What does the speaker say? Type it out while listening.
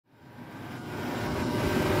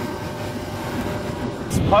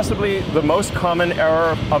Possibly the most common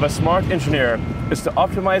error of a smart engineer is to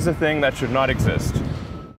optimize a thing that should not exist.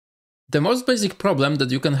 The most basic problem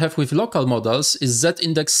that you can have with local models is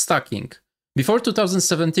z-index stacking. Before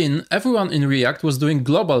 2017, everyone in React was doing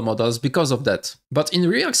global models because of that. But in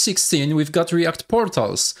React 16, we've got React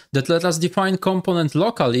portals that let us define component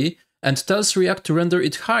locally and tells React to render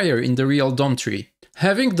it higher in the real DOM tree.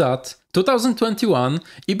 Having that, 2021,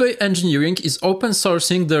 eBay Engineering is open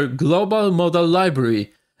sourcing their Global Modal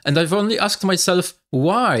library, and I've only asked myself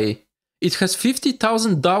why. It has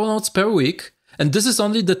 50,000 downloads per week, and this is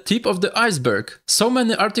only the tip of the iceberg. So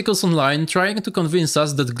many articles online trying to convince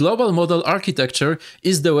us that global model architecture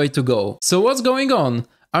is the way to go. So what's going on?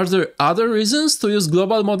 Are there other reasons to use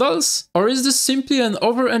global models? Or is this simply an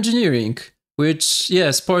over-engineering? Which, yeah,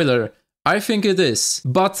 spoiler, I think it is.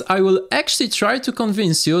 But I will actually try to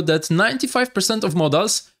convince you that 95% of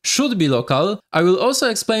models should be local. I will also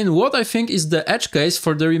explain what I think is the edge case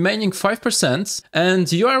for the remaining 5%,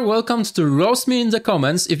 and you are welcome to roast me in the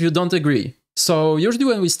comments if you don't agree. So usually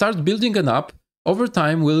when we start building an app, over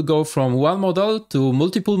time we'll go from one model to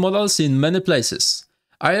multiple models in many places.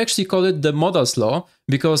 I actually call it the modals law,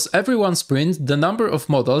 because every one sprint the number of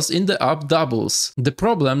models in the app doubles. The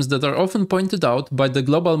problems that are often pointed out by the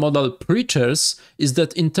global model preachers is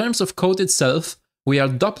that in terms of code itself, we are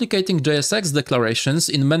duplicating JSX declarations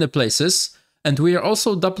in many places, and we are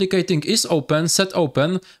also duplicating isOpen,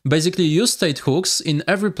 setOpen, basically useState hooks in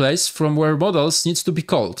every place from where models needs to be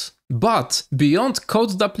called. But beyond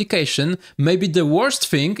code duplication, maybe the worst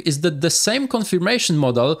thing is that the same confirmation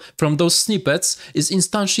model from those snippets is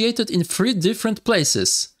instantiated in 3 different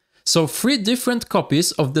places. So 3 different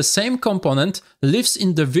copies of the same component lives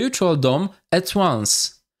in the virtual DOM at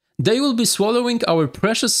once. They will be swallowing our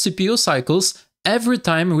precious CPU cycles every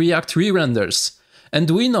time React re-renders. And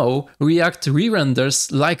we know React re-renders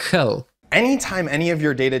like hell. Anytime any of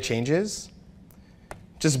your data changes,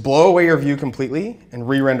 just blow away your view completely and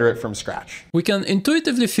re-render it from scratch. We can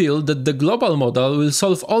intuitively feel that the global model will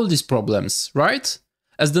solve all these problems, right?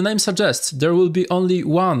 As the name suggests, there will be only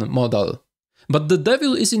one model. But the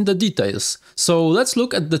devil is in the details, so let's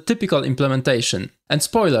look at the typical implementation. And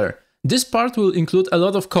spoiler, this part will include a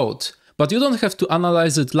lot of code, but you don't have to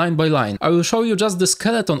analyze it line by line. I will show you just the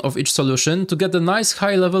skeleton of each solution to get a nice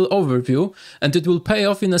high-level overview, and it will pay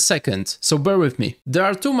off in a second, so bear with me. There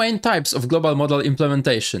are 2 main types of global model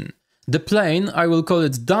implementation. The plain, I will call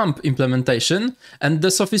it dump implementation, and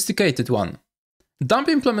the sophisticated one. Dump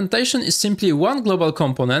implementation is simply one global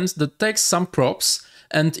component that takes some props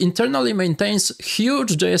and internally maintains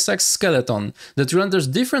huge JSX skeleton that renders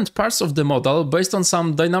different parts of the model based on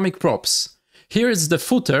some dynamic props. Here it's the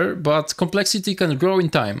footer, but complexity can grow in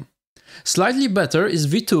time. Slightly better is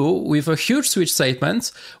v2 with a huge switch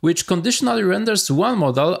statement, which conditionally renders one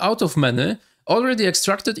model out of many, already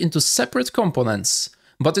extracted into separate components.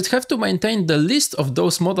 But it has to maintain the list of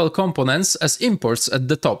those model components as imports at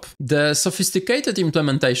the top. The sophisticated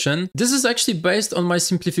implementation, this is actually based on my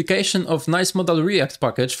simplification of nice-modal-react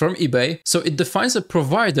package from eBay. So it defines a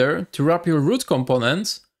provider to wrap your root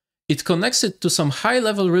component. It connects it to some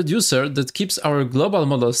high-level reducer that keeps our global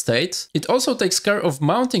model state. It also takes care of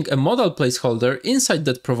mounting a model placeholder inside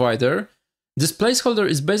that provider. This placeholder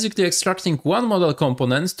is basically extracting one model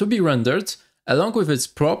component to be rendered, along with its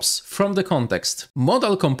props from the context.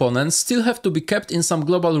 Model components still have to be kept in some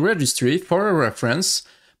global registry for a reference,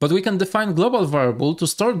 but we can define global variable to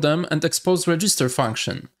store them and expose register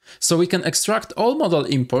function. So we can extract all model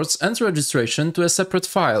imports and registration to a separate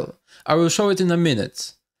file. I will show it in a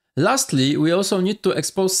minute. Lastly, we also need to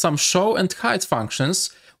expose some show and hide functions,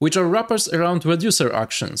 which are wrappers around reducer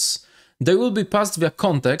actions. They will be passed via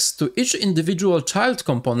context to each individual child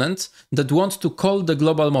component that want to call the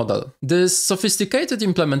global model. This sophisticated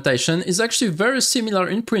implementation is actually very similar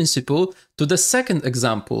in principle to the second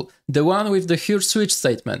example, the one with the huge switch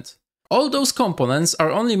statement. All those components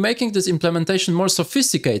are only making this implementation more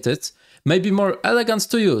sophisticated, maybe more elegant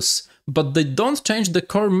to use, but they don't change the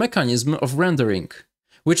core mechanism of rendering,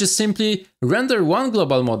 which is simply render one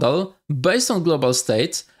global model based on global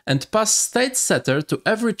state and pass state setter to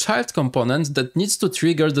every child component that needs to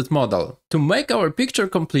trigger that model. To make our picture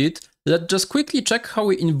complete, let's just quickly check how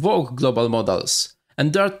we invoke global models.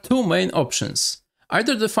 And there are 2 main options.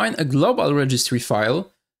 Either define a global registry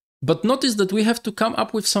file, but notice that we have to come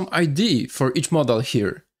up with some ID for each model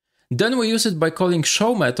here. Then we use it by calling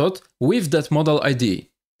show method with that model ID.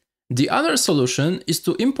 The other solution is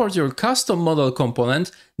to import your custom model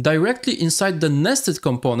component directly inside the nested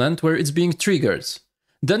component where it's being triggered.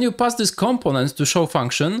 Then you pass this component to show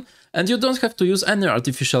function and you don't have to use any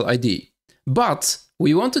artificial ID. But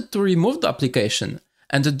we wanted to remove the application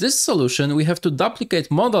And in this solution, we have to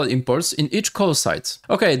duplicate modal imports in each call site.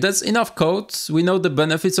 Okay, that's enough code. We know the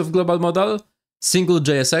benefits of global modal. Single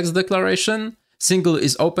JSX declaration, single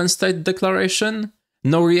is open state declaration,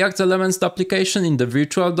 no React elements duplication in the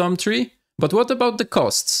virtual DOM tree. But what about the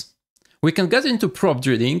costs? We can get into prop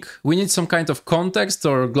drilling. We need some kind of context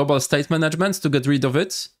or global state management to get rid of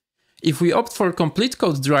it. If we opt for complete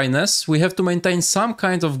code dryness, we have to maintain some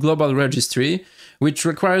kind of global registry, which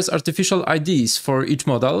requires artificial IDs for each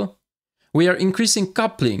modal. We are increasing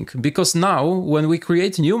coupling, because now, when we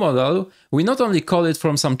create a new modal, we not only call it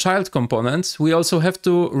from some child component, we also have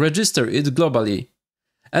to register it globally.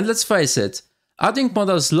 And let's face it, adding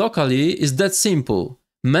modals locally is that simple.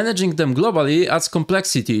 Managing them globally adds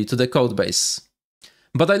complexity to the codebase.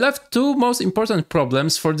 But I left two most important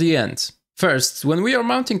problems for the end. First, when we are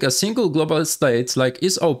mounting a single global state like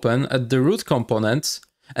isOpen at the root component,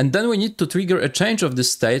 and then we need to trigger a change of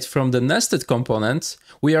this state from the nested component,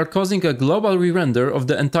 we are causing a global re-render of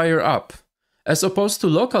the entire app, as opposed to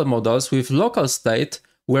local modals with local state,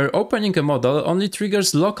 where opening a modal only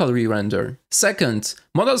triggers local re-render. Second,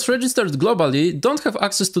 modals registered globally don't have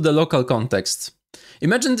access to the local context.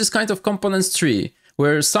 Imagine this kind of components tree,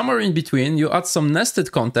 where somewhere in between you add some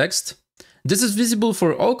nested context. This is visible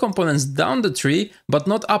for all components down the tree, but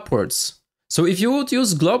not upwards. So if you would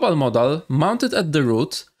use global modal mounted at the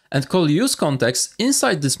root and call useContext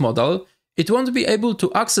inside this modal, it won't be able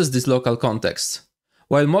to access this local context.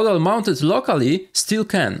 While modal mounted locally still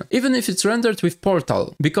can, even if it's rendered with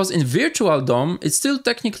portal, because in virtual DOM it's still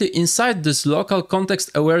technically inside this local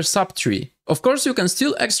context-aware subtree. Of course, you can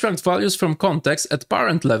still extract values from context at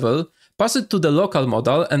parent level, pass it to the local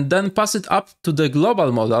modal, and then pass it up to the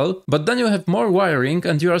global modal, but then you have more wiring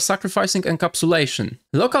and you are sacrificing encapsulation.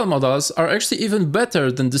 Local modals are actually even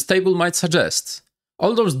better than this table might suggest.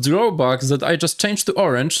 All those drawbacks that I just changed to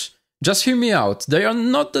orange, just hear me out, they are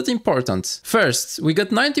not that important. First, we get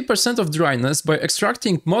 90% of dryness by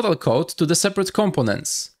extracting modal code to the separate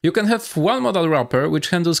components. You can have one modal wrapper which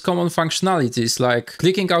handles common functionalities like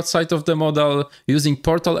clicking outside of the modal, using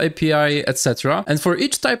portal API, etc. And for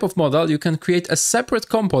each type of modal you can create a separate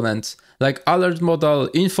component like alert modal,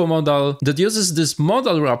 info modal that uses this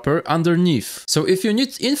modal wrapper underneath. So if you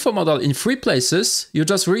need info modal in 3 places, you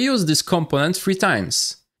just reuse this component 3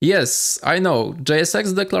 times. Yes, I know,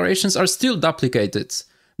 JSX declarations are still duplicated,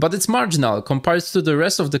 but it's marginal compared to the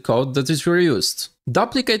rest of the code that is reused.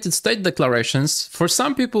 Duplicated state declarations for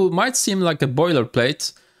some people might seem like a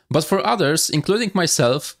boilerplate, but for others, including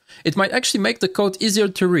myself, it might actually make the code easier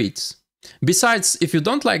to read. Besides, if you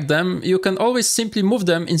don't like them, you can always simply move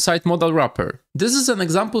them inside modal wrapper. This is an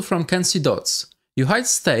example from Can-See-Dots. You hide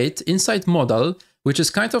state inside modal, which is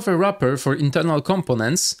kind of a wrapper for internal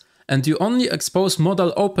components, and you only expose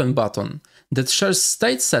modal open button that shares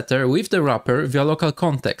state setter with the wrapper via local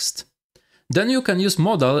context. Then you can use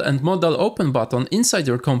modal and modal open button inside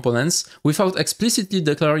your components without explicitly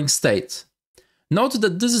declaring state. Note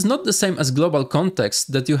that this is not the same as global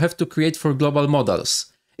context that you have to create for global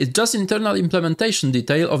modals. It's just internal implementation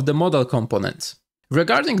detail of the modal component.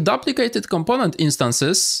 Regarding duplicated component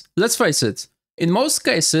instances, let's face it, in most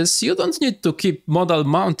cases you don't need to keep modal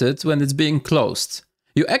mounted when it's being closed.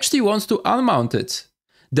 You actually want to unmount it.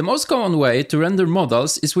 The most common way to render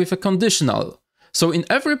modals is with a conditional. So in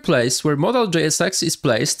every place where modal JSX is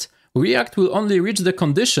placed, React will only reach the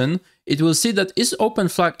condition, it will see that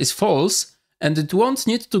isOpen flag is false, and it won't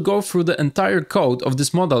need to go through the entire code of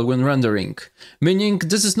this modal when rendering, meaning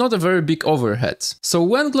this is not a very big overhead. So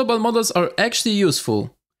when global modals are actually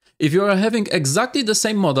useful, if you are having exactly the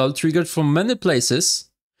same modal triggered from many places,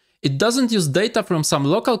 it doesn't use data from some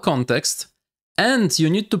local context, and you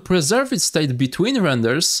need to preserve its state between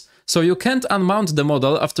renders, so you can't unmount the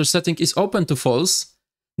modal after setting isOpen to false,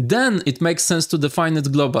 then it makes sense to define it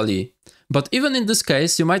globally. But even in this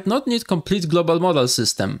case, you might not need complete global modal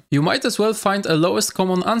system. You might as well find a lowest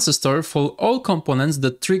common ancestor for all components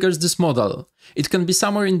that triggers this modal. It can be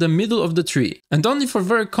somewhere in the middle of the tree. And only for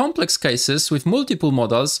very complex cases with multiple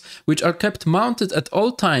modals, which are kept mounted at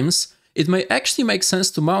all times, it may actually make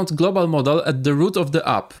sense to mount global modal at the root of the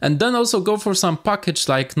app, and then also go for some package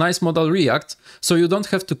like nice-modal-react, so you don't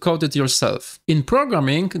have to code it yourself. In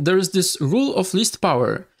programming, there is this rule of least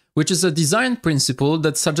power, which is a design principle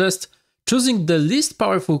that suggests choosing the least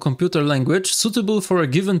powerful computer language suitable for a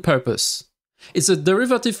given purpose. It's a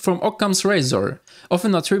derivative from Occam's razor,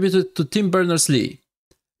 often attributed to Tim Berners-Lee.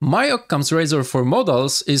 My Occam's razor for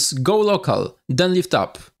modals is go local, then lift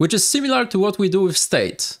up, which is similar to what we do with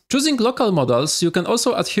state. Choosing local modals, you can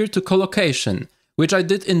also adhere to collocation, which I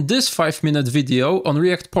did in this 5-minute video on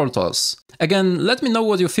React portals. Again, let me know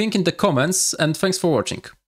what you think in the comments, and thanks for watching.